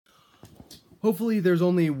Hopefully there's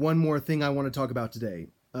only one more thing I want to talk about today.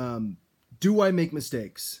 Do I make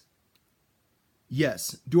mistakes?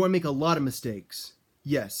 Yes. Do I make a lot of mistakes?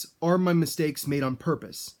 Yes. Are my mistakes made on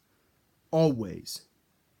purpose? Always.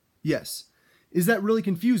 Yes. Is that really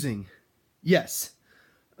confusing? Yes.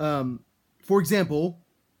 For example,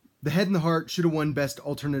 The Head and the Heart should have won Best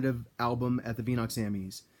Alternative Album at the Vinox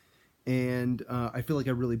Ammys. And I feel like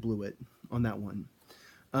I really blew it on that one.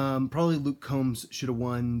 Probably Luke Combs should have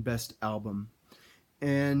won Best Album.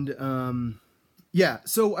 And yeah,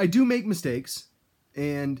 so I do make mistakes,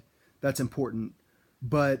 and that's important.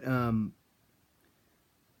 But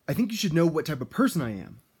I think you should know what type of person I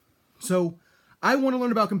am. So I want to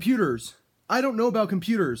learn about computers. I don't know about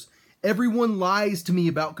computers. Everyone lies to me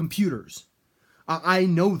about computers. I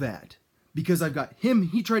know that because I've got him.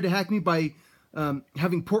 He tried to hack me by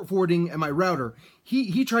having port forwarding at my router.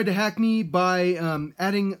 He tried to hack me by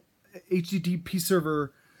adding HTTP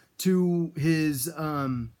server to his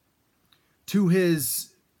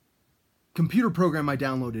computer program I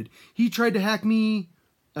downloaded. He tried to hack me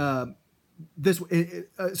this way.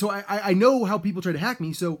 So I know how people try to hack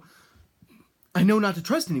me, so I know not to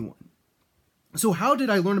trust anyone. So how did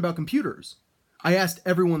I learn about computers? I asked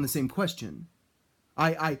everyone the same question.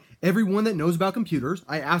 Everyone that knows about computers,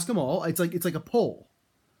 I asked them all. It's like a poll.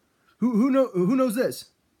 Who knows this?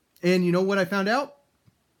 And you know what I found out?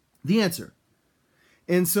 The answer.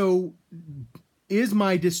 And so, is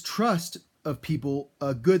my distrust of people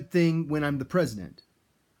a good thing when I'm the president?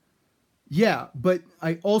 Yeah, but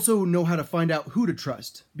I also know how to find out who to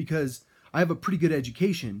trust because I have a pretty good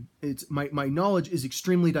education. It's my knowledge is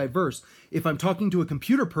extremely diverse. If I'm talking to a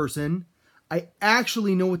computer person, I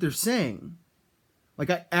actually know what they're saying. Like,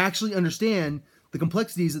 I actually understand the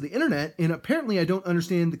complexities of the internet, and apparently I don't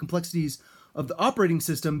understand the complexities of the operating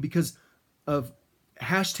system because of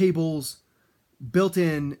hash tables built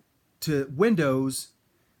in to Windows.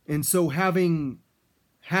 And so having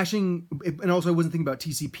hashing, and also I wasn't thinking about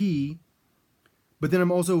TCP, but then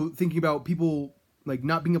I'm also thinking about people like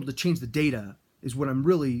not being able to change the data is what I'm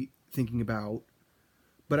really thinking about.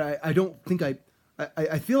 But I don't think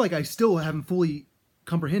I feel like I still haven't fully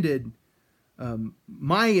comprehended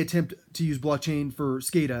my attempt to use blockchain for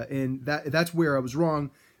SCADA, and that's where I was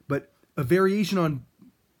wrong. But a variation on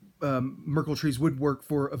Merkle trees would work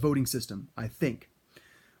for a voting system, I think.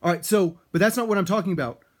 All right, so but that's not what I'm talking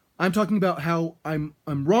about. I'm talking about how I'm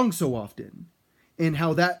wrong so often, and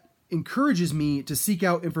how that encourages me to seek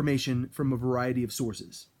out information from a variety of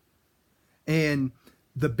sources. And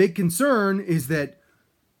the big concern is that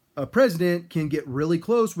a president can get really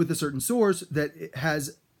close with a certain source that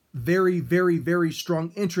has very, very, very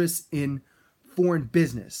strong interests in foreign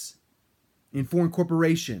business, in foreign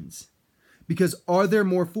corporations. Because are there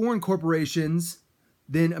more foreign corporations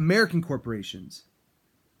than American corporations?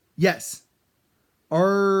 Yes.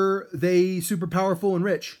 Are they super powerful and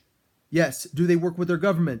rich? Yes. Do they work with their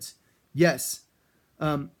governments? Yes.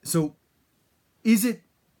 So is it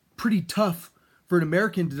pretty tough for an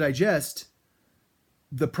American to digest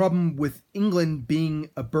the problem with England being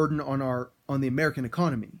a burden on the American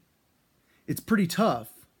economy? It's pretty tough,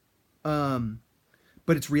 but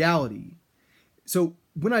it's reality. So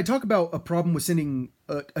when I talk about a problem with sending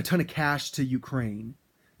a ton of cash to Ukraine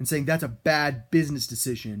and saying that's a bad business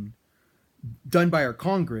decision done by our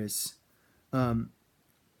Congress, do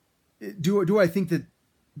I think that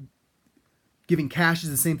giving cash is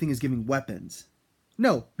the same thing as giving weapons?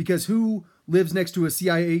 No, because who lives next to a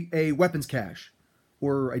CIA weapons cache?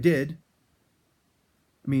 Or I did.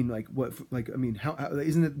 I mean, like what? Like I mean, how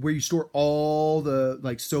isn't it where you store all the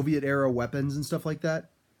like Soviet era weapons and stuff like that?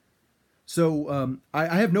 So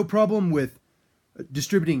I have no problem with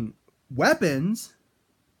distributing weapons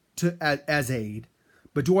as aid,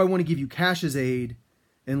 but do I want to give you cash as aid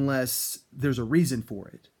unless there's a reason for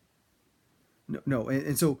it? No,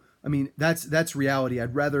 and so I mean that's reality.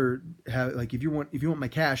 I'd rather have like if you want my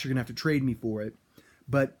cash, you're gonna have to trade me for it.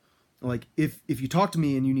 But like if you talk to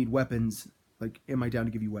me and you need weapons, like am I down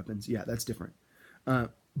to give you weapons? Yeah, that's different.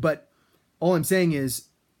 But all I'm saying is,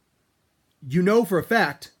 you know for a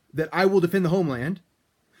fact that I will defend the homeland.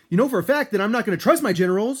 You know for a fact that I'm not going to trust my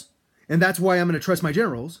generals, and that's why I'm going to trust my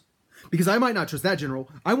generals. Because I might not trust that general.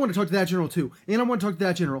 I want to talk to that general too. And I want to talk to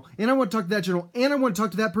that general. And I want to talk to that general. And I want to talk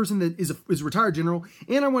to that person that is a retired general.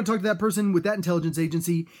 And I want to talk to that person with that intelligence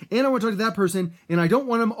agency. And I want to talk to that person. And I don't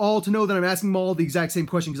want them all to know that I'm asking them all the exact same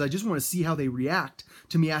question because I just want to see how they react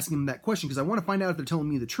to me asking them that question because I want to find out if they're telling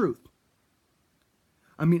me the truth.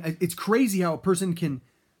 I mean, it's crazy how a person can,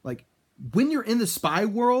 like, when you're in the spy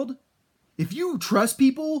world, if you trust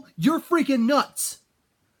people, you're freaking nuts.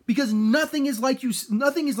 Because nothing is like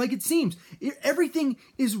it seems. Everything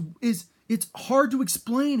is it's hard to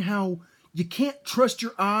explain how you can't trust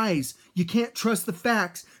your eyes. You can't trust the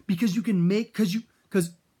facts because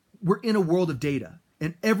because we're in a world of data,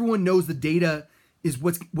 and everyone knows the data is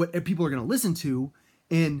what people are going to listen to.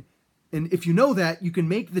 And if you know that, you can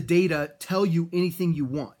make the data tell you anything you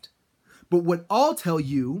want. But what I'll tell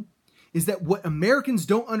you is that what Americans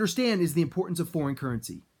don't understand is the importance of foreign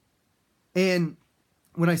currency. And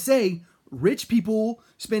when I say rich people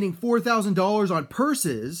spending $4,000 on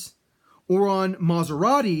purses or on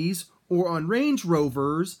Maseratis or on Range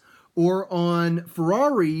Rovers or on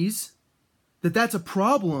Ferraris, that's a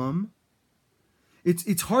problem.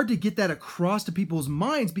 It's hard to get that across to people's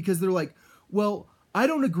minds because they're like, well, I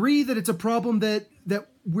don't agree that it's a problem that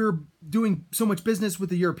we're doing so much business with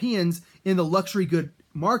the Europeans in the luxury good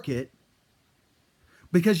market,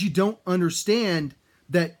 because you don't understand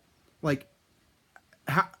that, like,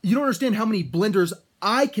 you don't understand how many blenders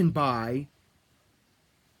I can buy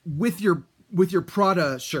with your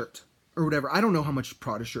Prada shirt or whatever. I don't know how much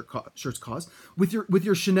Prada shirts cost with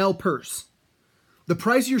your Chanel purse. The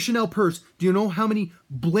price of your Chanel purse. Do you know how many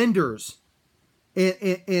blenders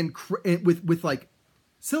and with like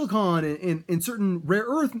silicon and certain rare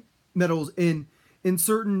earth metals and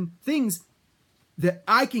certain things that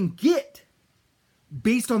I can get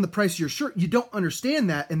based on the price of your shirt? You don't understand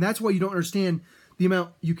that, and that's why you don't understand the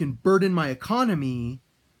amount you can burden my economy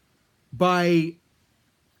by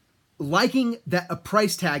liking that a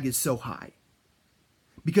price tag is so high.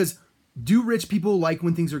 Because do rich people like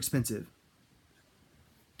when things are expensive?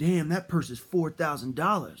 Damn, that purse is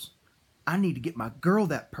 $4,000. I need to get my girl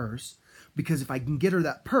that purse, because if I can get her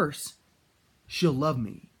that purse, she'll love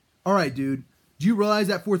me. All right, dude. Do you realize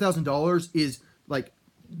that $4,000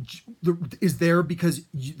 is there because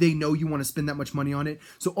they know you want to spend that much money on it?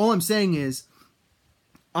 So all I'm saying is,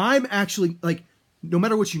 I'm actually, like, no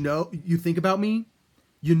matter what you think about me,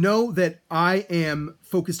 you know that I am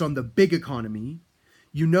focused on the big economy.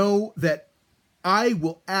 You know that I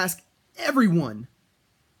will ask everyone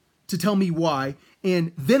to tell me why,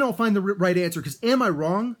 and then I'll find the right answer. Because am I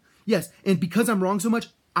wrong? Yes. And because I'm wrong so much,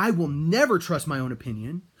 I will never trust my own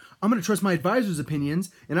opinion. I'm going to trust my advisors' opinions,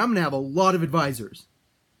 and I'm going to have a lot of advisors.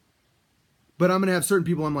 But I'm going to have certain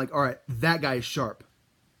people I'm like, all right, that guy is sharp.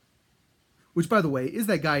 Which, by the way, is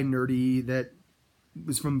that guy Nerdy that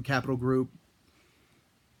was from Capital Group?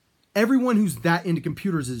 Everyone who's that into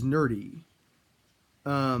computers is nerdy.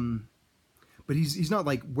 But he's not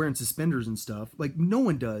like wearing suspenders and stuff. Like, no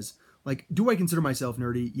one does. Like, do I consider myself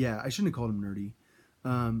nerdy? Yeah, I shouldn't have called him nerdy.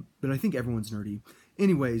 But I think everyone's nerdy.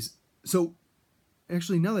 Anyways, so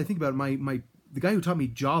actually, now that I think about it, the guy who taught me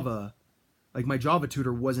Java, like my Java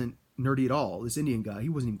tutor, wasn't nerdy at all. This Indian guy, he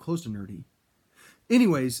wasn't even close to nerdy.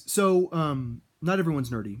 Anyways, so not everyone's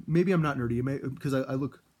nerdy. Maybe I'm not nerdy because I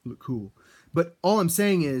look cool. But all I'm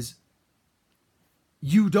saying is,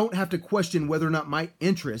 you don't have to question whether or not my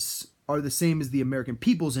interests are the same as the American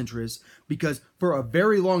people's interests, because for a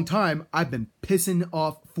very long time, I've been pissing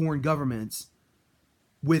off foreign governments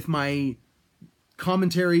with my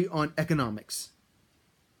commentary on economics.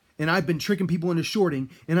 And I've been tricking people into shorting,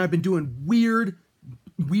 and I've been doing weird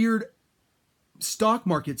stock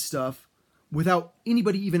market stuff without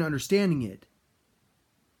anybody even understanding it.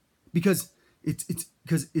 Because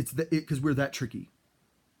because we're that tricky.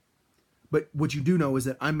 But what you do know is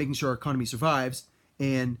that I'm making sure our economy survives,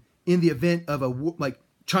 and in the event of like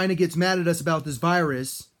China gets mad at us about this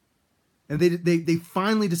virus, and they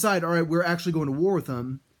finally decide, all right, we're actually going to war with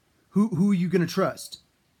them, who are you going to trust?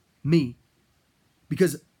 Me.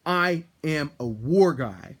 Because I am a war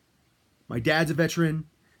guy. My dad's a veteran,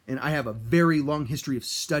 and I have a very long history of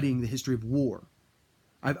studying the history of war.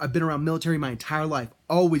 I've been around military my entire life,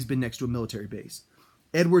 always been next to a military base.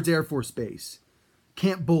 Edwards Air Force Base,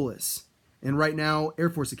 Camp Bullis, and right now Air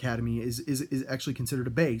Force Academy is actually considered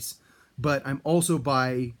a base. But I'm also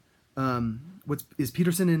by, is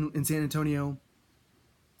Peterson in San Antonio?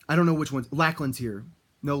 I don't know which ones. Lackland's here.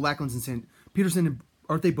 No, Lackland's in Peterson,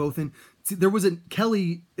 aren't they both in? See, there was a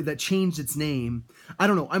Kelly that changed its name. I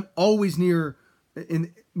don't know. I'm always near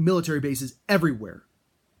in military bases everywhere.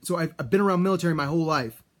 So I've been around military my whole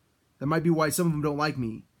life. That might be why some of them don't like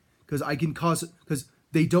me, because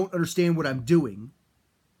they don't understand what I'm doing.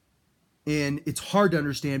 And it's hard to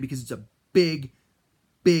understand because it's a big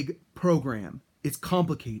program. It's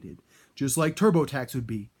complicated, just like TurboTax would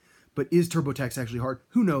be. But is TurboTax actually hard?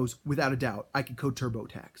 Who knows? Without a doubt, I could code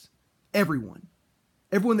TurboTax. Everyone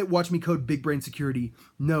that watched me code Big Brain Security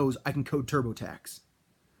knows I can code TurboTax.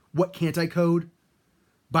 What can't I code?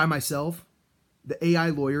 By myself, the AI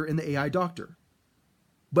lawyer and the AI doctor.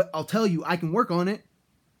 But I'll tell you, I can work on it.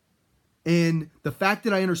 And the fact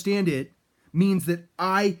that I understand it means that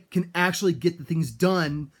I can actually get the things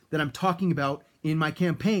done that I'm talking about in my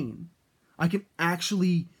campaign. I can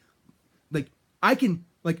actually, I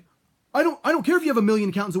don't care if you have 1 million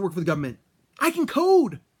accountants that work for the government. I can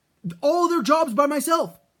code all their jobs by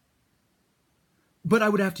myself. But I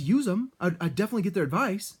would have to use them. I'd definitely get their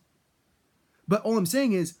advice. But all I'm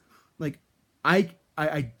saying is,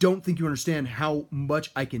 I don't think you understand how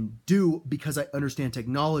much I can do because I understand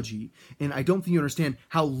technology. And I don't think you understand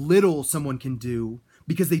how little someone can do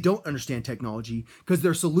because they don't understand technology, because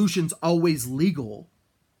their solution's always legal.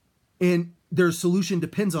 And their solution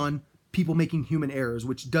depends on people making human errors,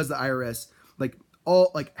 which does the IRS.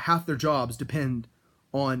 Half their jobs depend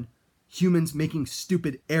on humans making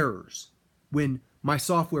stupid errors when my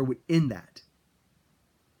software would end that.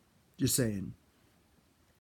 Just saying.